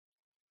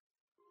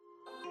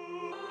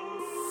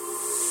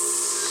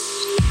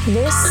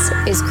This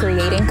is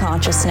Creating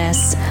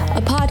Consciousness,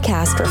 a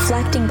podcast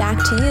reflecting back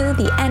to you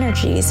the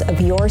energies of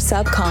your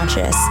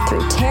subconscious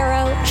through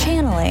tarot,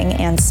 channeling,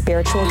 and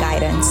spiritual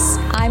guidance.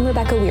 I'm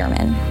Rebecca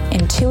Weirman,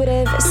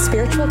 intuitive,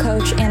 spiritual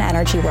coach, and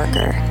energy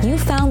worker. You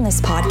found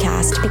this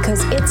podcast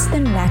because it's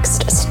the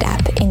next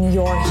step in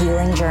your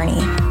healing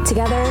journey.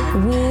 Together,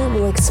 we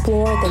will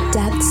explore the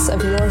depths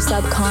of your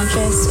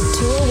subconscious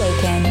to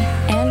awaken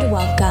and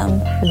welcome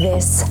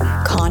this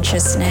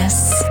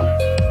consciousness.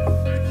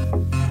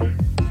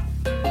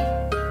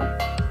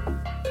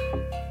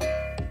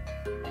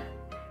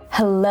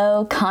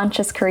 Hello,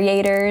 conscious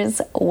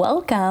creators.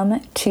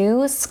 Welcome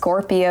to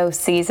Scorpio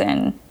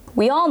season.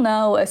 We all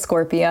know a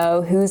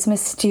Scorpio who's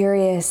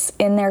mysterious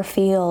in their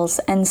feels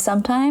and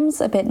sometimes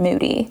a bit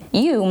moody.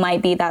 You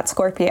might be that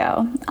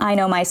Scorpio. I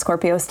know my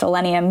Scorpio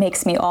stellium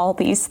makes me all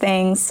these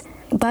things,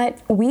 but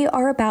we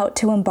are about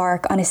to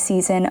embark on a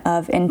season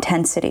of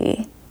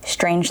intensity.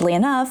 Strangely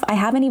enough, I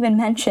haven't even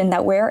mentioned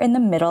that we're in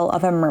the middle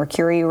of a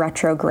Mercury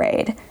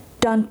retrograde.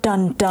 Dun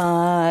dun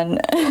dun.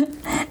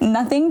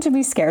 Nothing to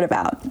be scared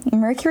about.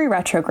 Mercury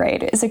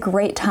retrograde is a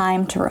great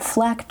time to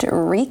reflect,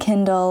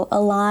 rekindle,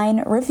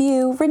 align,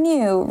 review,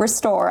 renew,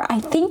 restore. I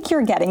think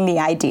you're getting the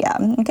idea,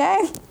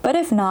 okay? But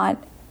if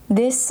not,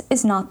 this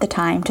is not the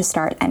time to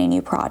start any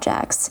new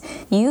projects.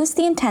 Use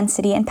the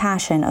intensity and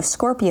passion of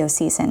Scorpio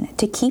season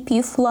to keep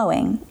you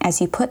flowing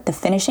as you put the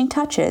finishing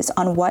touches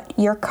on what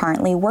you're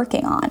currently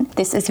working on.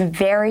 This is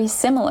very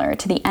similar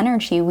to the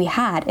energy we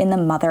had in the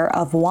Mother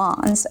of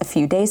Wands a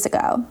few days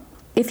ago.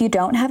 If you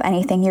don't have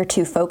anything you're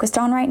too focused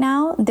on right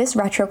now, this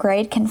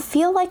retrograde can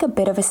feel like a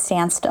bit of a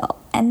standstill,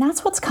 and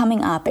that's what's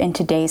coming up in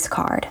today's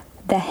card,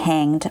 the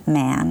Hanged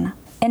Man.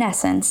 In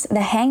essence,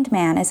 the Hanged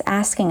Man is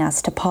asking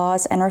us to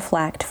pause and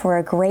reflect, for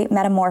a great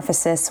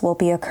metamorphosis will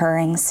be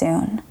occurring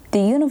soon. The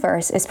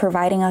universe is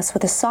providing us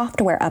with a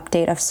software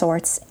update of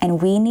sorts,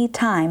 and we need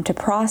time to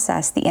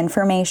process the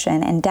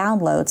information and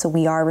downloads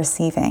we are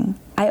receiving.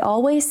 I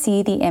always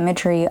see the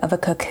imagery of a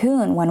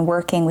cocoon when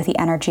working with the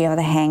energy of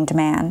the Hanged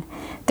Man.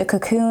 The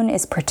cocoon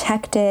is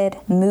protected,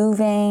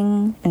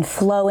 moving, and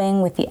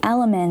flowing with the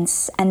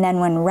elements, and then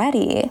when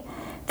ready,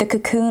 the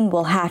cocoon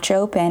will hatch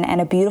open and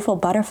a beautiful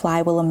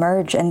butterfly will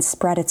emerge and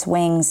spread its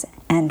wings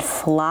and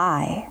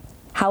fly.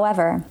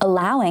 However,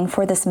 allowing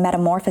for this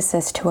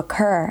metamorphosis to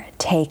occur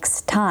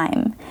takes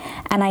time,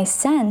 and I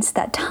sense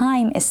that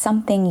time is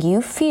something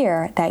you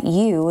fear that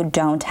you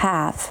don't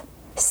have.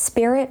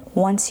 Spirit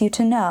wants you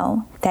to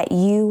know that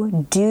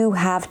you do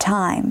have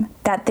time,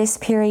 that this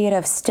period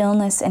of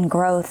stillness and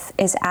growth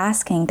is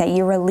asking that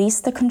you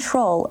release the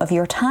control of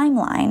your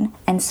timeline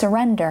and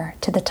surrender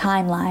to the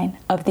timeline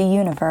of the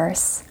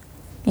universe.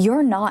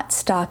 You're not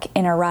stuck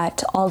in a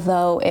rut,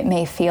 although it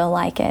may feel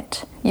like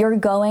it. You're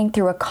going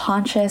through a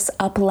conscious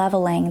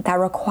up-leveling that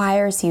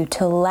requires you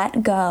to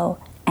let go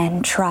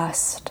and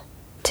trust.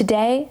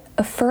 Today,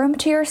 affirm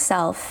to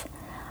yourself,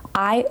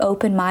 I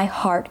open my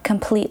heart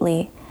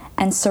completely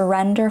and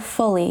surrender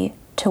fully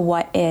to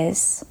what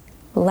is.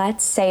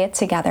 Let's say it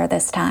together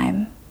this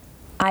time.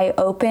 I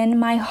open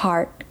my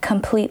heart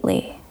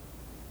completely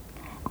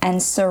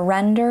and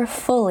surrender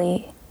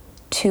fully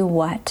to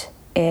what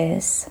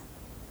is.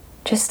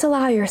 Just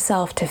allow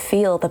yourself to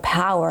feel the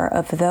power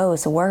of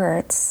those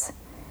words.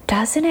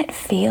 Doesn't it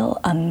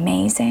feel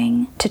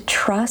amazing to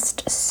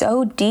trust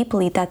so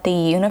deeply that the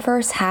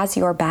universe has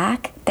your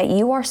back, that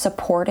you are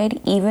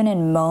supported even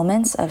in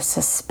moments of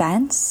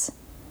suspense?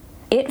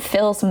 It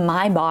fills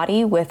my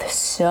body with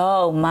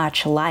so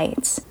much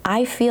light.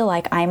 I feel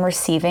like I'm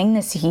receiving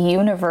this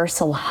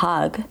universal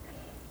hug.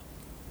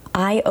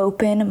 I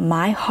open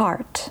my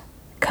heart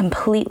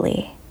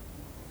completely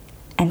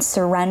and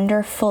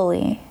surrender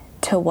fully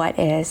to what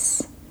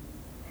is.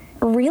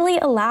 Really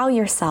allow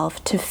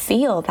yourself to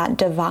feel that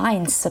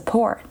divine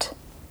support.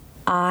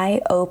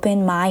 I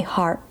open my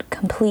heart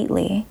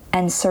completely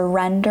and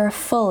surrender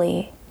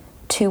fully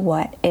to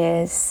what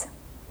is.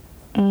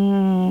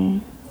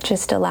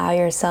 Just allow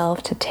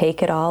yourself to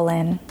take it all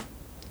in.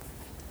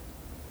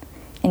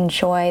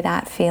 Enjoy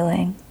that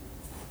feeling.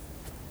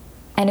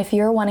 And if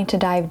you're wanting to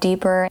dive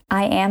deeper,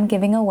 I am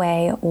giving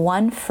away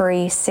one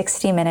free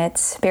 60-minute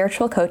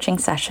spiritual coaching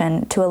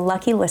session to a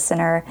lucky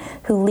listener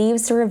who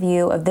leaves a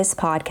review of this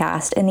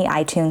podcast in the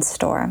iTunes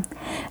store.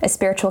 A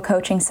spiritual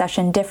coaching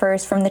session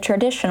differs from the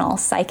traditional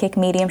psychic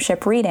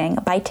mediumship reading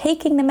by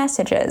taking the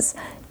messages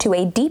to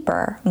a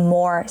deeper,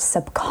 more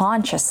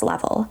subconscious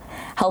level,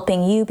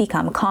 helping you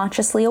become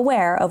consciously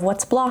aware of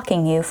what's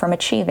blocking you from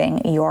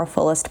achieving your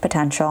fullest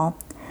potential.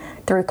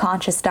 Through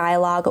conscious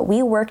dialogue,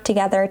 we work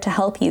together to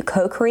help you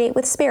co-create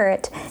with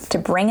spirit, to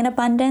bring in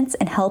abundance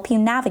and help you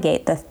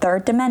navigate the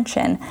third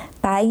dimension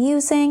by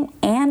using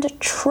and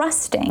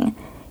trusting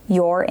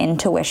your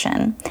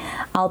intuition.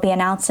 I'll be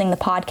announcing the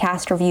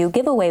podcast review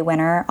giveaway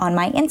winner on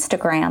my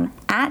Instagram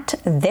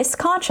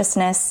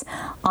 @thisconsciousness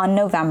on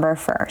November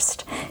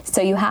 1st.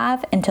 So you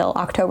have until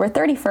October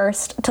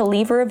 31st to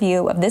leave a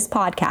review of this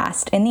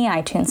podcast in the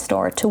iTunes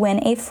store to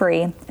win a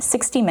free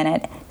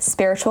 60-minute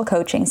spiritual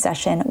coaching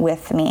session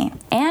with me.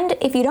 And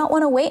if you don't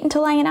want to wait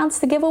until I announce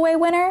the giveaway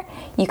winner,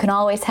 you can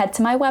always head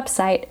to my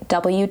website,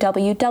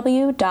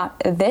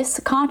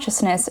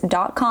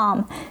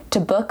 www.thisconsciousness.com, to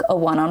book a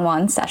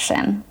one-on-one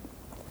session.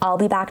 I'll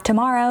be back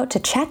tomorrow to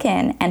check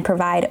in and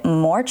provide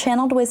more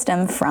channeled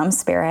wisdom from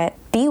Spirit.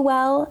 Be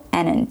well,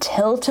 and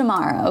until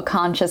tomorrow,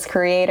 conscious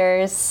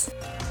creators.